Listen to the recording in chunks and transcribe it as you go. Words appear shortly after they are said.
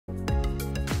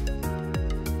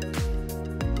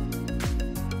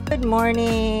Good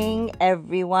morning,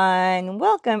 everyone.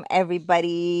 Welcome,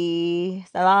 everybody.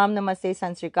 Salam, namaste,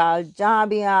 sansrikal. जहाँ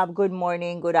भी आप good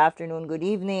morning, good afternoon, good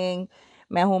evening.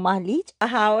 मैं हूँ महलीज.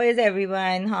 How is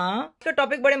everyone? हाँ, इसका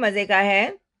टॉपिक बड़े मजे का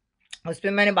है. उस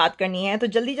पर मैंने बात करनी है, तो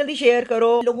जल्दी जल्दी शेयर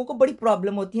करो. लोगों को बड़ी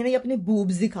प्रॉब्लम होती है ना, ये अपने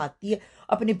बूब्स दिखाती है,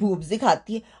 अपने बूब्स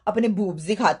दिखाती है, अपने बूब्स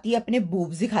दिखाती है, अपने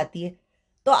बूब्स दिखाती है.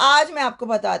 तो आज मैं आपको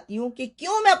बताती हूँ कि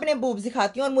क्यों मैं अपने बूब्स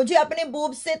दिखाती हूँ और मुझे अपने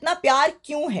बूब्स से इतना प्यार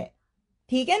क्यों है.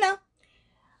 ठीक है ना.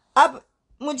 अब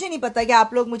मुझे नहीं पता कि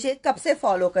आप लोग मुझे कब से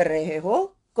फॉलो कर रहे हो,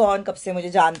 कौन कब से मुझे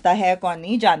जानता है, कौन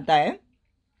नहीं जानता है.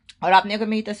 और आपने अगर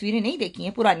मेरी तस्वीरें नहीं देखी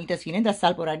हैं, पुरानी तस्वीरें 10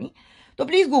 साल पुरानी, तो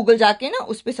प्लीज गूगल जाके ना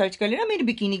उस पर सर्च कर लेना, मेरी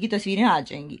बिकिनी की तस्वीरें आ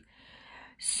जाएंगी.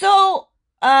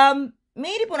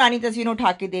 मेरी पुरानी तस्वीरें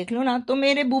उठा के देख लो ना, तो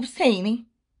मेरे बूब्स थे ही नहीं.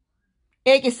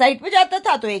 एक इस साइड पे जाता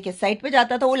था तो एक इस साइड पे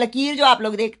जाता था. वो लकीर जो आप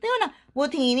लोग देखते हो ना, वो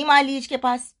थी ही नहीं महलीज के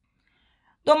पास.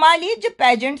 तो महलीज जब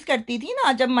पेजेंट्स करती थी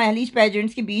ना, जब महलीज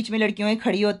पेजेंट्स के बीच में लड़कियों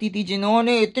खड़ी होती थी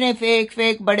जिन्होंने इतने फेक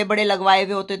फेक बड़े बड़े लगवाए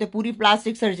हुए होते थे, पूरी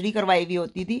प्लास्टिक सर्जरी करवाई हुई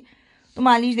होती थी, तो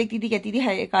महलीज देखती थी, कहती थी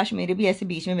हाय काश मेरे भी ऐसे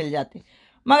बीच में मिल जाते.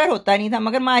 मगर होता नहीं था.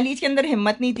 मगर महलीज के अंदर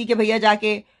हिम्मत नहीं थी कि भैया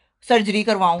जाके सर्जरी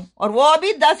करवाऊं, और वो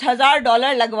अभी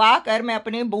 $10,000 लगवा कर मैं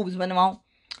अपने बूब्स बनवाऊं.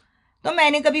 तो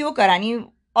मैंने कभी वो करा नहीं.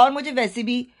 और मुझे वैसे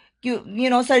भी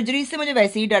क्यों सर्जरी से मुझे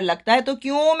वैसे ही डर लगता है, तो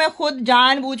क्यों मैं खुद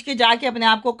जानबूझ के जाके अपने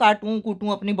आप को काटूं कूटूं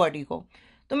अपनी बॉडी को.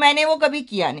 तो मैंने वो कभी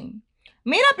किया नहीं.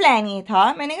 मेरा प्लान ये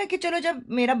था, मैंने कहा कि चलो जब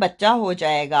मेरा बच्चा हो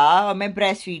जाएगा और मैं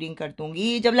ब्रेस्ट फीडिंग कर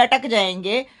दूंगी, जब लटक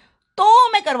जाएंगे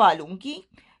तो मैं करवा लूंगी.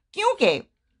 क्योंकि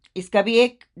इसका भी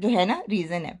एक जो है ना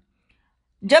रीजन है.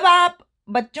 जब आप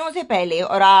बच्चों से पहले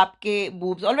और आपके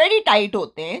बूब्स ऑलरेडी टाइट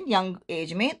होते हैं यंग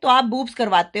एज में, तो आप बूब्स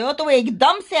करवाते हो तो वो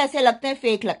एकदम से ऐसे लगते हैं,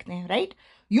 फेक लगते हैं, राइट.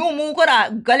 यूं मुंह को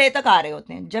गले तक आ रहे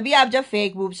होते हैं. जब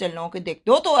फेक बूब्स चलने के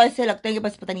देखते हो तो ऐसे लगता है कि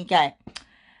बस पता नहीं क्या है.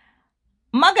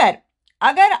 मगर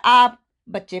अगर आप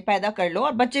बच्चे पैदा कर लो,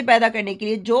 और बच्चे पैदा करने के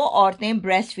लिए जो औरतें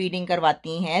ब्रेस्ट फीडिंग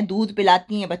करवाती हैं, दूध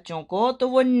पिलाती हैं बच्चों को, तो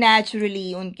वो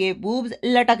नेचुरली उनके बूब्स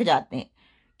लटक जाते हैं.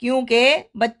 क्योंकि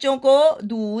बच्चों को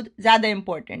दूध ज्यादा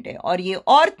इंपॉर्टेंट है, और ये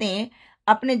औरतें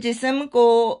अपने जिस्म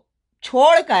को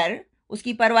छोड़कर,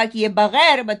 उसकी परवाह किए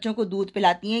बगैर बच्चों को दूध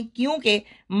पिलाती हैं, क्योंकि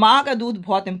माँ का दूध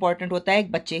बहुत इंपॉर्टेंट होता है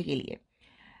एक बच्चे के लिए.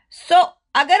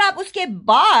 अगर आप उसके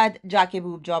बाद जाके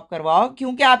बूब जॉब करवाओ,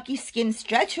 क्योंकि आपकी स्किन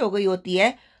स्ट्रेच हो गई होती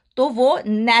है, तो वो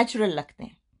नेचुरल लगते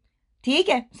हैं. ठीक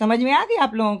है, समझ में आ गई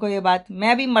आप लोगों को ये बात.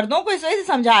 मैं अभी मर्दों को इस वजह से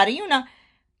समझा रही हूँ ना,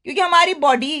 क्योंकि हमारी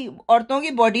बॉडी, औरतों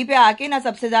की बॉडी पे आके ना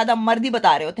सबसे ज्यादा मर्द ही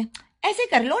बता रहे होते हैं, ऐसे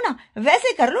कर लो ना,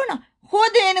 वैसे कर लो ना.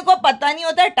 खुद इनको पता नहीं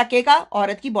होता है टके का,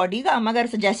 औरत की बॉडी का, मगर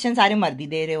सजेशन सारे मर्द ही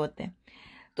दे रहे होते हैं.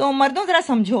 तो मर्दों जरा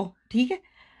समझो, ठीक है.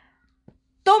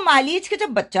 तो महलीज का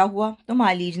जब बच्चा हुआ तो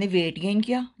महलीज ने वेट गेन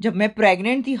किया. जब मैं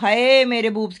प्रेग्नेंट थी, हाय मेरे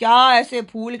बूब्स क्या ऐसे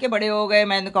फूल के बड़े हो गए.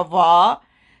 मैंने कहा वाह.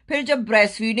 फिर जब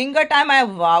ब्रेस्ट फीडिंग का टाइम आया,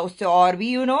 वाह, उससे और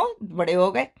भी बड़े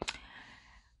हो गए.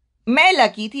 मैं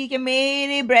लकी थी कि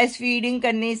मेरे ब्रेस्ट फीडिंग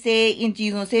करने से, इन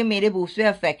चीज़ों से मेरे बूब्स पे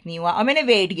अफेक्ट नहीं हुआ, और मैंने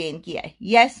वेट गेन किया है.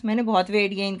 यस, मैंने बहुत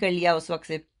वेट गेन कर लिया उस वक्त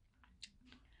से,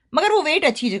 मगर वो वेट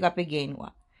अच्छी जगह पे गेन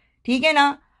हुआ. ठीक है ना.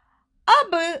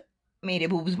 अब मेरे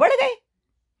बूब्स बढ़ गए.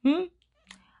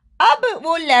 अब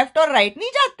वो लेफ्ट और राइट नहीं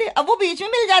जाते, अब वो बीच में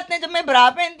मिल जाते हैं. जब मैं ब्रा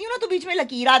पहनती हूँ ना, तो बीच में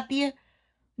लकीर आती है,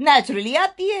 नेचुरली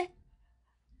आती है.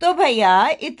 तो भैया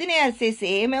इतने अरसे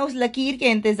से मैं उस लकीर के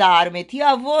इंतजार में थी,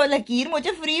 अब वो लकीर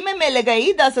मुझे फ्री में मिल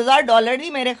गई. $10,000 ही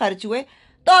मेरे खर्च हुए,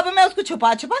 तो अब मैं उसको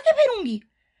छुपा छुपा के फिरूंगी?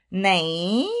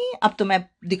 नहीं, अब तो मैं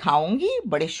दिखाऊंगी,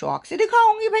 बड़े शौक से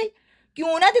दिखाऊंगी भाई.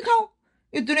 क्यों ना दिखाऊं.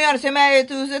 इतने अरसे मैं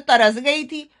तुझसे तरस गई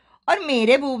थी, और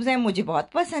मेरे बूब्स हैं, मुझे बहुत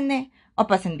पसंद है, और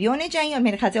पसंद भी होने चाहिए, और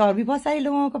मेरे ख्याल से और भी बहुत सारे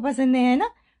लोगों को पसंद है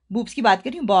ना. बूब्स की बात कर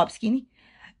रही हूँ, बॉब्स की नहीं.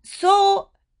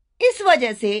 इस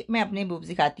वजह से मैं अपने बूब्स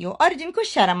दिखाती हूँ. और जिनको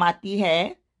शर्म आती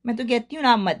है, मैं तो कहती हूँ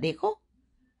ना, आप मत देखो,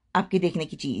 आपकी देखने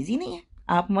की चीज ही नहीं है,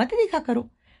 आप मत दिखा करो.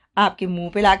 आपके मुंह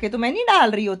पे लाके तो मैं नहीं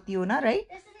डाल रही होती हूँ ना, right.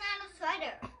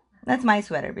 That's my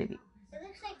sweater, baby. It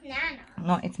looks like Nana.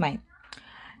 No, it's mine.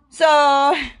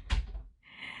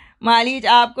 Mehlis,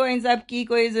 आपको इन सब की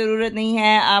कोई ज़रूरत नहीं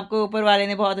है, आपको ऊपर वाले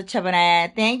ने बहुत अच्छा बनाया है.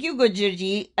 थैंक यू गुज्जर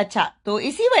जी. अच्छा, तो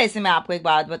इसी वजह से मैं आपको एक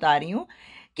बात बता रही हूँ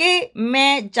कि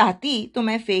मैं चाहती तो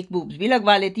मैं फेक बूब्स भी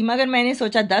लगवा लेती, मगर मैंने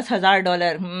सोचा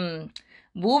 $10,000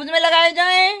 बूब्स में लगाए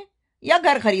जाएं या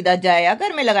घर खरीदा जाए, या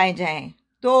घर में लगाए जाएं.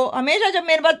 तो हमेशा जब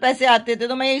मेरे पास पैसे आते थे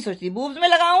तो मैं यही सोचती, बूब्स में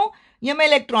लगाऊं या मैं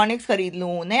इलेक्ट्रॉनिक्स खरीद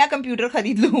लूं, नया कंप्यूटर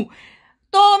खरीद लूं.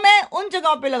 तो मैं उन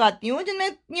जगहों पे लगाती हूँ जिनमें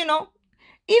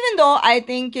इवन दो आई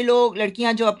थिंक कि लोग,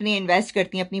 लड़कियां जो अपनी इन्वेस्ट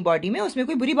करती हैं अपनी बॉडी में, उसमें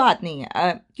कोई बुरी बात नहीं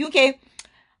है. क्योंकि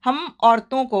हम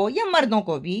औरतों को या मर्दों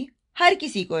को भी, हर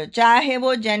किसी को, चाहे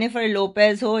वो जेनिफर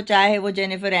लोपेज हो, चाहे वो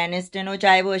जेनिफर एनिस्टन हो,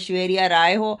 चाहे वो ऐश्वर्या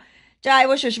राय हो, चाहे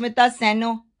वो सुष्मिता सेन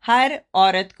हो, हर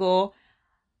औरत को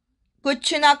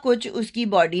कुछ ना कुछ उसकी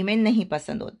बॉडी में नहीं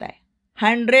पसंद होता है।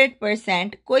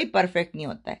 100% कोई परफेक्ट नहीं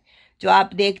होता है। जो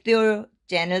आप देखते हो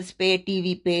चैनल्स पे,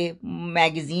 टीवी पे,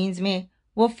 मैगजीन्स में,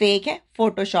 वो फेक है,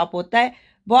 फोटोशॉप होता है,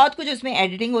 बहुत कुछ उसमें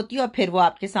एडिटिंग होती है और फिर वो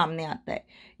आपके सामने आता है।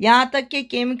 यहाँ तक कि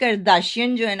किम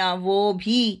करदाशियन जो है ना, वो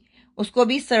भी, उसको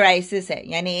भी सोराइसिस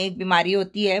है, यानी एक बीमारी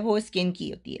होती है, वो स्किन की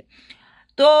होती है,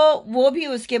 तो वो भी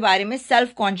उसके बारे में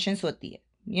सेल्फ कॉन्शियस होती है।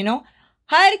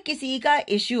 हर किसी का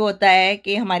इश्यू होता है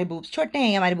कि हमारे बूब्स छोटे हैं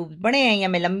या हमारे बूब्स बड़े हैं, या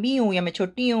मैं लंबी हूं या मैं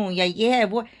छोटी हूं, या ये है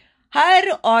वो। हर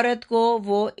औरत को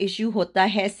वो इश्यू होता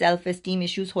है, सेल्फ एस्टीम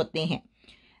इश्यूज होते हैं,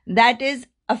 दैट इज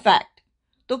अ फैक्ट।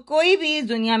 तो कोई भी इस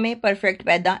दुनिया में परफेक्ट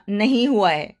पैदा नहीं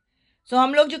हुआ है। सो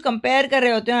हम लोग जो कंपेयर कर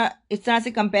रहे होते हैं, इस तरह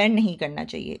से कंपेयर नहीं करना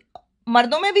चाहिए।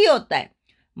 मर्दों में भी होता है,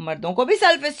 मर्दों को भी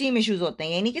सेल्फ एस्टीम इश्यूज होते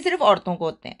हैं, ये नहीं कि सिर्फ औरतों को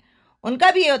होते हैं।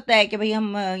 उनका भी ये होता है कि भाई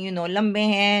हम लंबे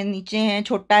हैं, नीचे हैं,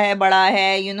 छोटा है, बड़ा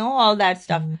है, ऑल दैट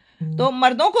स्टफ। तो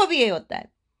मर्दों को भी ये होता है।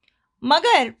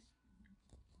 मगर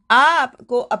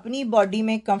आपको अपनी बॉडी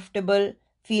में कंफर्टेबल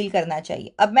फील करना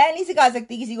चाहिए। अब मैं नहीं सिखा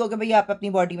सकती किसी को कि भाई आप अपनी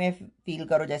बॉडी में फील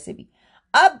करो जैसे भी।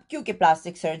 अब क्योंकि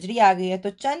प्लास्टिक सर्जरी आ गई है,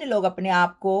 तो चंद लोग अपने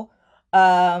आप को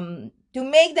to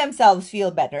make themselves feel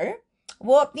better,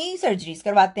 वो अपनी सर्जरीज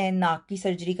करवाते हैं। नाक की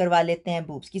सर्जरी करवा लेते हैं,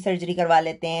 बूब्स की सर्जरी करवा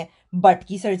लेते हैं, बट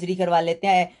की सर्जरी करवा लेते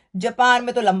हैं। जापान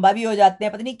में तो लंबा भी हो जाते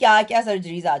हैं, पता नहीं क्या क्या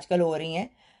सर्जरीज आजकल हो रही हैं।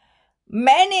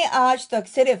 मैंने आज तक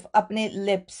सिर्फ अपने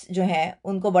लिप्स जो हैं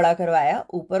उनको बड़ा करवाया,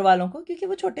 ऊपर वालों को, क्योंकि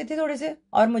वो छोटे थे थोड़े से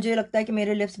और मुझे लगता है कि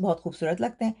मेरे लिप्स बहुत खूबसूरत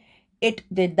लगते हैं। It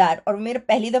did that. और मेरे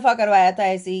पहली दफ़ा करवाया था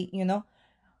ऐसे ही,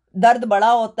 दर्द बड़ा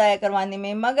होता है करवाने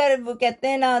में, मगर वो कहते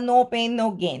हैं ना, नो पेन नो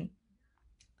गेन।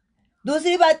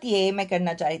 दूसरी बात ये मैं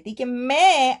करना चाह रही थी कि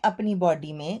मैं अपनी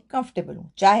बॉडी में कंफर्टेबल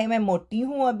हूँ, चाहे मैं मोटी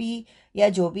हूँ अभी या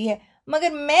जो भी है,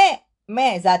 मगर मैं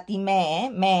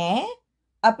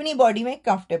अपनी बॉडी में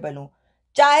कंफर्टेबल हूँ।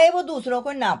 चाहे वो दूसरों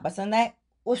को ना पसंद आए,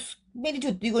 उस मेरी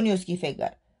जुत्ती को नहीं उसकी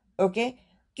फिगर, ओके?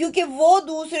 क्योंकि वो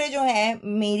दूसरे जो हैं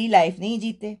मेरी लाइफ नहीं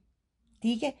जीते,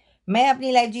 ठीक है? मैं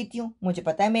अपनी लाइफ जीती हूँ, मुझे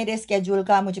पता है मेरे स्केड्यूल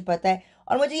का, मुझे पता है,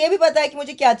 और मुझे ये भी पता है कि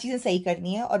मुझे क्या चीज़ें सही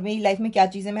करनी है और मेरी लाइफ में क्या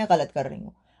चीज़ें मैं गलत कर रही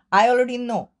हूँ। आई ऑलरेडी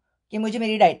नो कि मुझे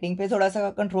मेरी डाइटिंग पे थोड़ा सा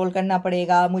कंट्रोल करना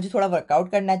पड़ेगा, मुझे थोड़ा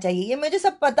वर्कआउट करना चाहिए, ये मुझे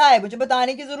सब पता है, मुझे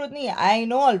बताने की ज़रूरत नहीं है, आई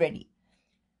नो ऑलरेडी।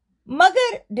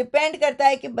 मगर डिपेंड करता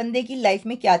है कि बंदे की लाइफ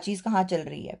में क्या चीज़ कहाँ चल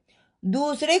रही है।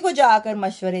 दूसरे को जाकर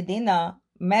मशवरे देना,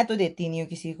 मैं तो देती नहीं हूँ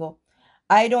किसी को।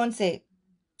 आई डोंट से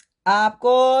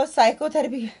आपको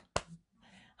साइकोथेरेपी,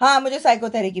 हाँ मुझे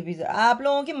साइकोथेरेपी भी, आप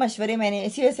लोगों के मशवरे, मैंने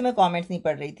इसी वजह से मैं कमेंट्स नहीं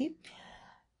पढ़ रही थी।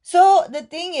 सो द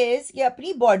थिंग इज कि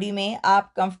अपनी बॉडी में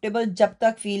आप कंफर्टेबल जब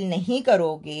तक फील नहीं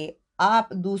करोगे,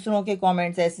 आप दूसरों के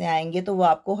कमेंट्स ऐसे आएंगे तो वो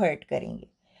आपको हर्ट करेंगे,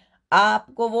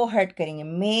 आपको वो हर्ट करेंगे।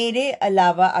 मेरे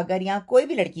अलावा अगर यहाँ कोई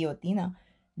भी लड़की होती ना,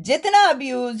 जितना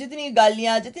अब्यूज, जितनी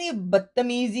गालियां, जितनी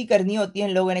बदतमीजी करनी होती है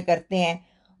इन लोगों ने करते हैं,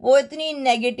 वो इतनी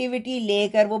नेगेटिविटी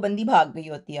लेकर वो बंदी भाग गई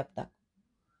होती है अब तक।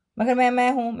 मगर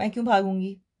मैं हूं, मैं क्यों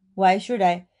भागूंगी? Why should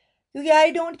I? क्योंकि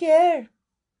आई डोंट केयर।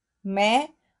 मैं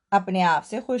अपने आप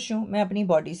से खुश हूँ, मैं अपनी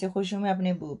बॉडी से खुश हूँ, मैं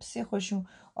अपने बूब्स से खुश हूँ,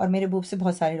 और मेरे बूब्स से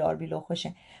बहुत सारे और भी लोग खुश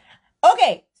हैं।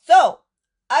 ओके, सो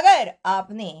अगर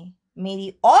आपने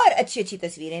मेरी और अच्छी अच्छी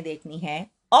तस्वीरें देखनी है,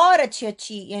 और अच्छी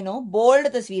अच्छी बोल्ड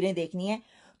तस्वीरें देखनी है,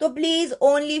 तो प्लीज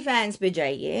ओनली फैंस पे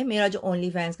जाइए। मेरा जो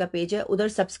ओनली फैंस का पेज है, उधर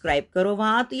सब्सक्राइब करो।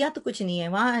 वहां तो या तो कुछ नहीं है,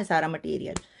 वहां है सारा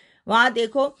मटेरियल, वहां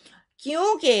देखो।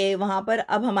 क्योंकि वहां पर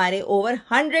अब हमारे ओवर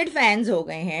 100 फैंस हो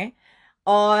गए हैं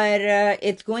और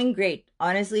इट्स गोइंग ग्रेट।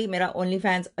 ऑनेस्टली मेरा ओनली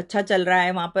फैंस अच्छा चल रहा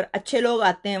है, वहां पर अच्छे लोग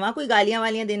आते हैं, वहां कोई गालियां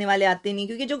वालियां देने वाले आते नहीं,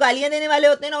 क्योंकि जो गालियां देने वाले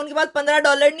होते हैं ना, उनके पास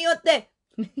 $15 नहीं होते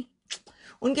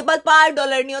उनके पास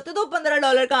 $5 नहीं होते, तो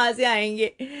 $15 कहाँ से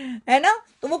आएंगे, है ना?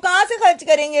 तो वो कहाँ से खर्च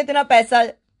करेंगे इतना पैसा?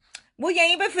 वो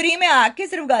यहीं पे फ्री में आके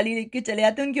सिर्फ गाली लिख के चले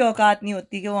जाते, उनकी औकात नहीं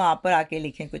होती कि वो वहां पर आके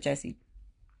लिखें कुछ ऐसी।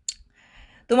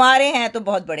 तुम्हारे हैं तो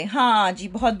बहुत बड़े, हाँ जी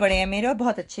बहुत बड़े हैं मेरे, और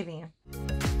बहुत अच्छे भी हैं।